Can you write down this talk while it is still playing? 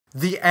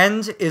The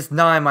end is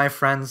nigh, my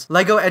friends.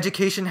 LEGO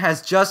Education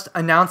has just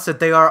announced that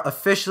they are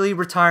officially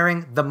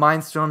retiring the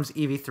MINDSTORMS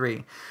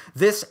EV3.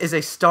 This is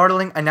a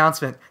startling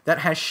announcement that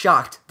has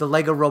shocked the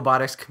LEGO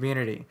robotics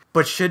community.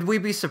 But should we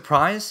be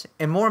surprised?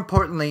 And more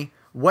importantly,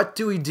 what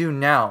do we do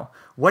now?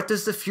 What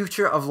does the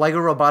future of LEGO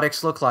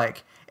robotics look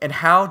like? And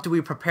how do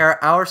we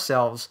prepare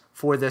ourselves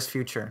for this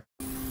future?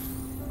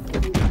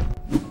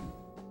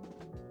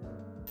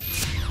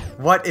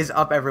 What is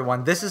up,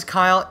 everyone? This is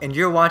Kyle and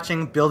you're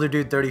watching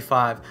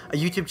BuilderDude35, a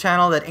YouTube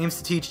channel that aims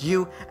to teach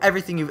you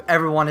everything you've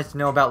ever wanted to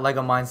know about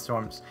LEGO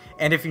Mindstorms.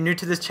 And if you're new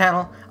to this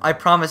channel, I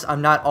promise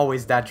I'm not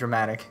always that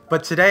dramatic.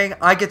 But today,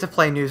 I get to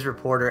play news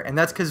reporter, and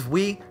that's because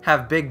we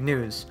have big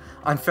news.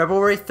 On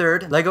February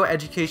 3rd, LEGO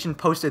Education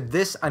posted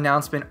this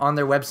announcement on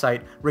their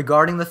website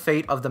regarding the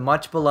fate of the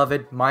much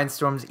beloved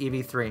MINDSTORMS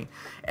EV3.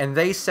 And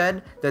they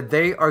said that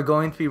they are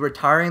going to be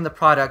retiring the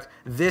product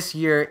this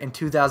year in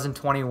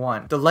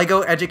 2021. The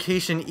LEGO Education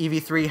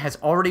EV3 has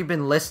already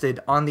been listed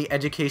on the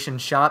Education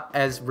shop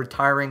as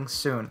retiring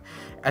soon.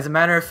 As a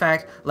matter of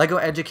fact, LEGO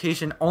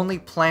Education only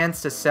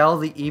plans to sell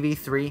the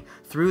EV3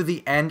 through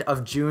the end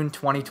of June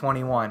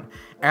 2021.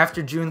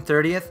 After June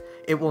 30th,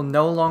 it will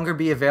no longer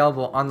be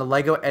available on the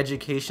LEGO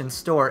Education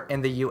store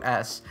in the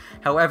US.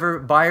 However,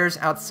 buyers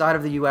outside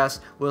of the US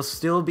will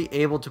still be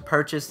able to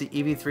purchase the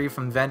EV3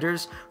 from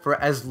vendors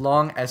for as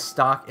long as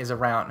stock is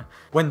around.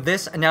 When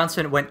this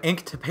announcement went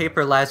ink to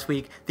paper last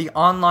week, the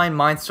online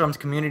Mindstorms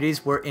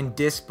communities were in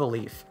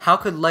disbelief. How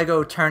could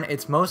LEGO turn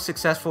its most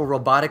successful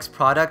robotics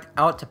product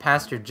out to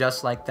pasture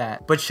just like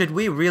that? But should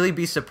we really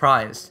be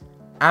surprised?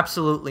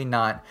 Absolutely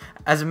not.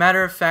 As a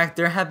matter of fact,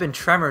 there have been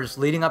tremors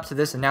leading up to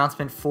this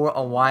announcement for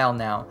a while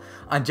now.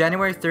 On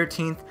January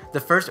 13th, the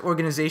first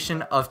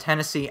organization of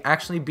Tennessee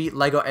actually beat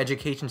LEGO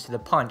Education to the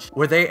punch,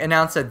 where they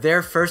announced that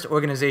their first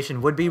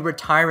organization would be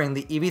retiring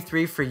the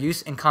EV3 for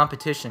use in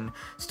competition,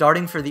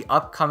 starting for the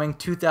upcoming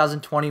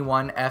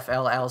 2021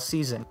 FLL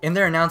season. In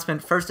their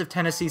announcement, First of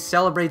Tennessee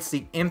celebrates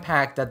the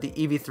impact that the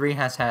EV3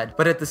 has had,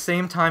 but at the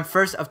same time,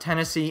 First of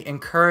Tennessee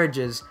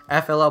encourages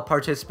FLL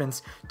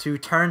participants to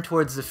turn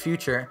towards the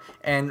future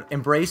and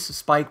embrace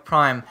Spike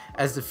Prime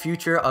as the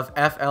future of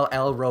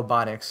FLL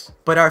robotics.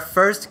 But our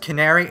first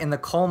canary in the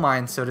coal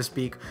mine, so to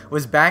speak,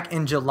 was back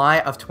in July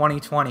of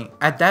 2020.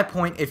 At that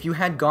point, if you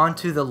had gone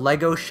to the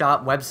LEGO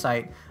shop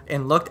website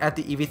and looked at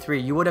the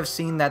EV3, you would have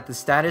seen that the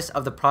status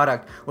of the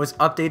product was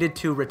updated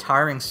to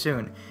retiring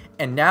soon.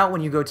 And now when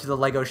you go to the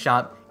LEGO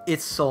shop,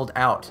 it's sold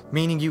out,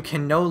 meaning you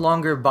can no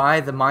longer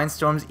buy the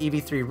MINDSTORMS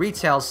EV3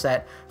 retail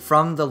set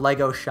from the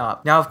LEGO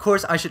shop. Now, of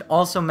course, I should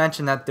also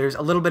mention that there's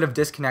a little bit of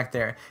disconnect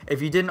there.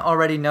 If you didn't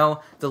already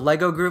know, the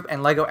LEGO Group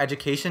and LEGO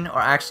Education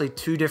are actually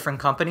two different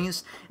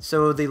companies.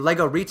 So the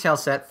LEGO retail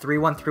set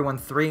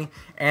 31313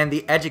 and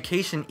the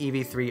Education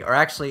EV3 are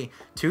actually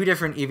two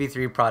different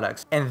EV3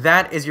 products. And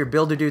that is your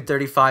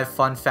BuilderDude35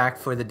 fun fact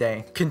for the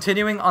day.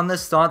 Continuing on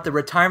this thought, the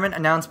retirement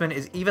announcement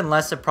is even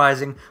less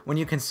surprising when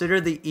you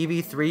consider the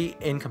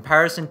EV3 in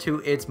comparison to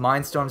its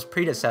MINDSTORMS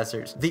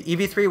predecessors. The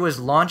EV3 was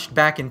launched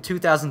back in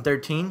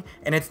 2013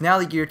 and it's now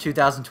the year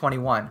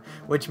 2021,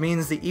 which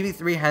means the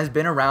EV3 has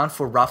been around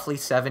for roughly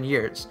 7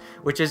 years,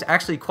 which is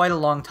actually quite a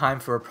long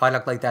time for a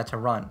product like that to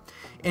run.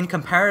 In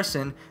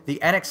comparison, the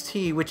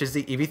NXT, which is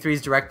the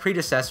EV3's direct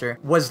predecessor,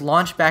 was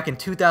launched back in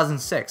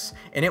 2006,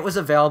 and it was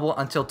available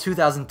until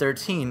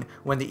 2013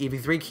 when the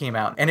EV3 came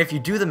out. And if you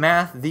do the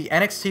math, the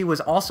NXT was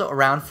also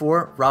around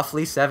for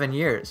roughly 7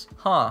 years.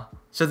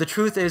 So the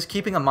truth is,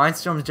 keeping a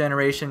MINDSTORMS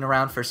generation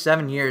around for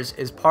 7 years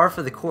is par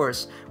for the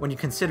course when you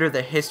consider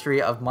the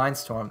history of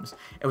MINDSTORMS.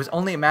 It was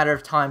only a matter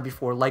of time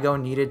before LEGO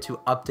needed to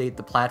update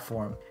the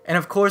platform. And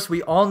of course,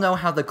 we all know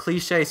how the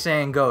cliche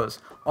saying goes,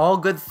 all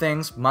good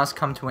things must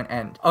come to an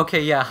end.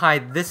 Okay, yeah, hi,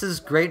 this is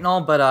great and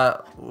all,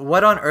 but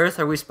what on earth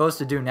are we supposed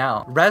to do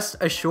now? Rest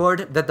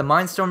assured that the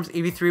MINDSTORMS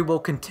EV3 will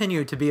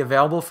continue to be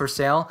available for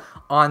sale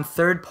on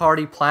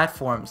third-party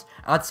platforms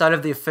outside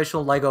of the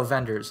official LEGO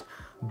vendors.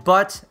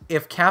 But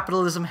if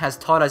capitalism has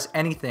taught us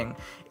anything,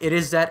 it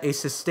is that a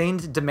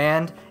sustained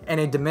demand and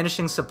a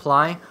diminishing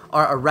supply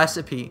are a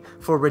recipe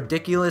for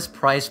ridiculous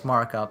price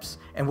markups,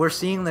 and we're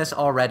seeing this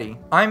already.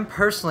 I'm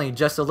personally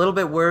just a little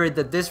bit worried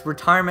that this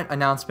retirement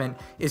announcement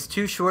is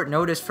too short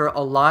notice for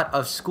a lot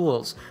of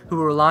schools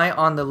who rely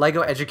on the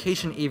LEGO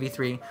Education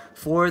EV3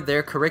 for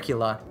their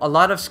curricula. A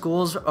lot of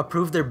schools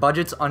approve their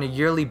budgets on a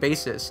yearly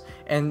basis,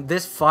 and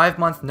this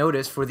 5-month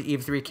notice for the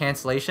EV3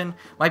 cancellation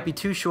might be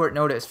too short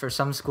notice for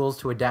some schools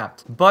to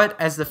adapt. But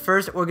as the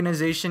first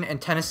organization in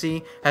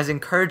Tennessee has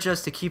encouraged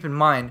us to keep in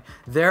mind,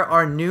 there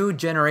are new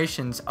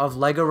generations of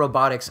LEGO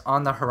robotics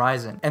on the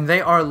horizon, and they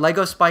are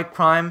LEGO Spike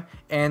Prime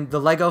and the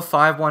LEGO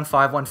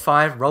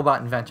 51515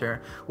 Robot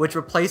Inventor, which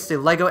replaced the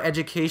LEGO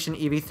Education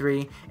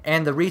EV3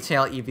 and the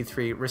Retail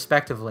EV3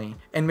 respectively.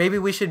 And maybe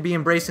we should be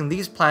embracing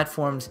these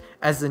platforms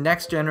as the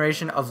next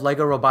generation of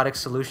LEGO robotic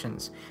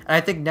solutions. And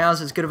I think now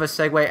is as good of a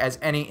segue as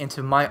any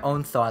into my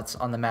own thoughts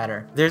on the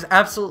matter. There's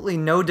absolutely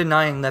no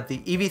denying that the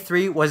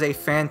EV3 was a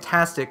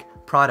fantastic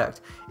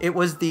product. It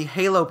was the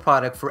Halo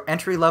product for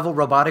entry-level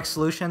robotic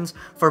solutions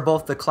for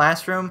both the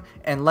classroom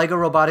and LEGO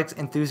robotics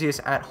enthusiasts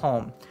at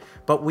home.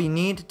 But we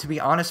need to be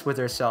honest with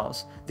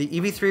ourselves. The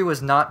EV3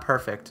 was not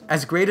perfect.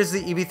 As great as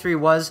the EV3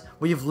 was,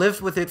 we've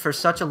lived with it for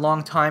such a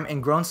long time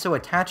and grown so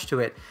attached to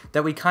it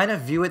that we kind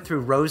of view it through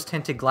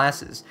rose-tinted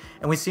glasses,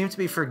 and we seem to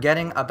be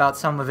forgetting about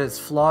some of its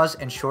flaws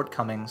and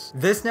shortcomings.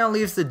 This now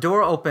leaves the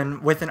door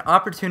open with an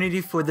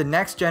opportunity for the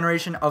next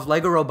generation of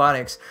LEGO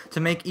robotics to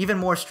make even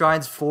more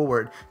strides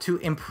forward, to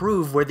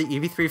improve where the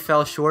EV3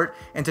 fell short,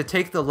 and to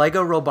take the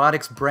LEGO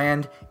robotics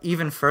brand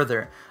even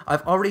further.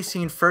 I've already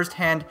seen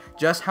firsthand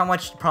just how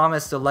much promise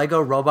the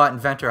LEGO Robot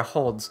Inventor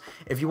holds.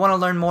 If you want to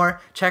learn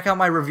more, check out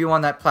my review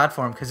on that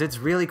platform because it's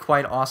really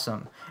quite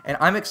awesome. And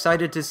I'm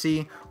excited to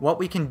see what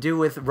we can do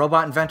with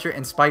Robot Inventor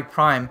and Spike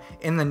Prime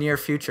in the near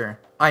future.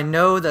 I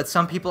know that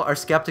some people are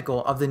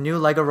skeptical of the new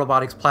LEGO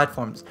robotics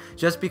platforms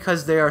just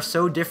because they are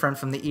so different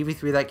from the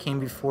EV3 that came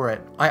before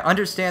it. I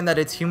understand that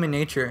it's human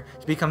nature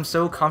to become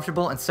so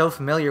comfortable and so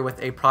familiar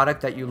with a product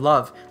that you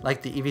love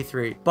like the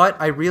EV3, but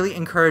I really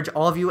encourage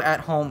all of you at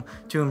home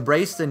to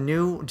embrace the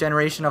new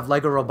generation of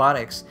LEGO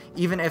robotics,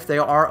 even if they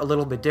are a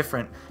little bit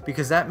different,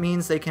 because that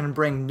means they can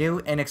bring new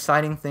and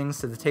exciting things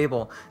to the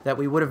table that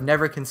we would have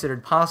never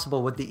considered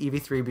possible with the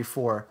EV3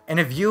 before. And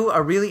if you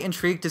are really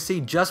intrigued to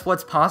see just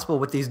what's possible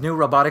with these new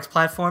robotics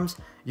platforms,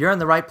 you're in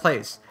the right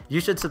place. You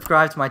should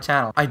subscribe to my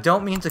channel. I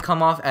don't mean to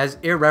come off as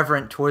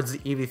irreverent towards the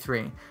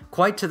EV3.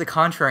 Quite to the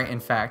contrary, in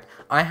fact.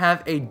 I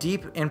have a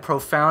deep and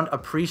profound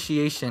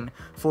appreciation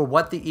for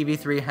what the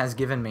EV3 has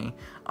given me.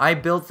 I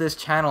built this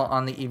channel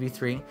on the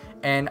EV3,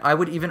 and I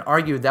would even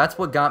argue that's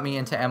what got me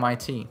into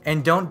MIT.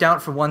 And don't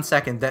doubt for one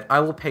second that I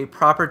will pay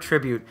proper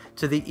tribute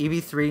to the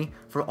EV3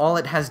 for all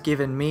it has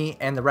given me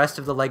and the rest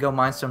of the LEGO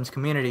Mindstorms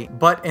community.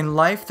 But in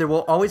life, there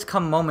will always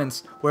come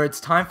moments where it's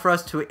time for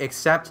us to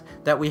accept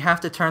that we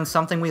have to turn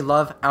something we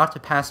love out to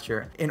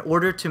pasture in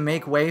order to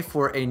make way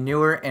for a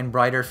newer and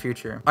brighter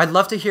future. I'd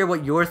love to hear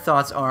what your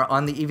thoughts are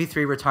on the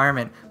EV3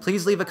 retirement.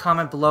 Please leave a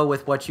comment below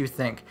with what you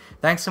think.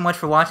 Thanks so much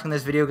for watching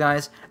this video,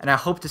 guys, and I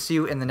hope to see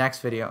you in the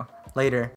next video. Later.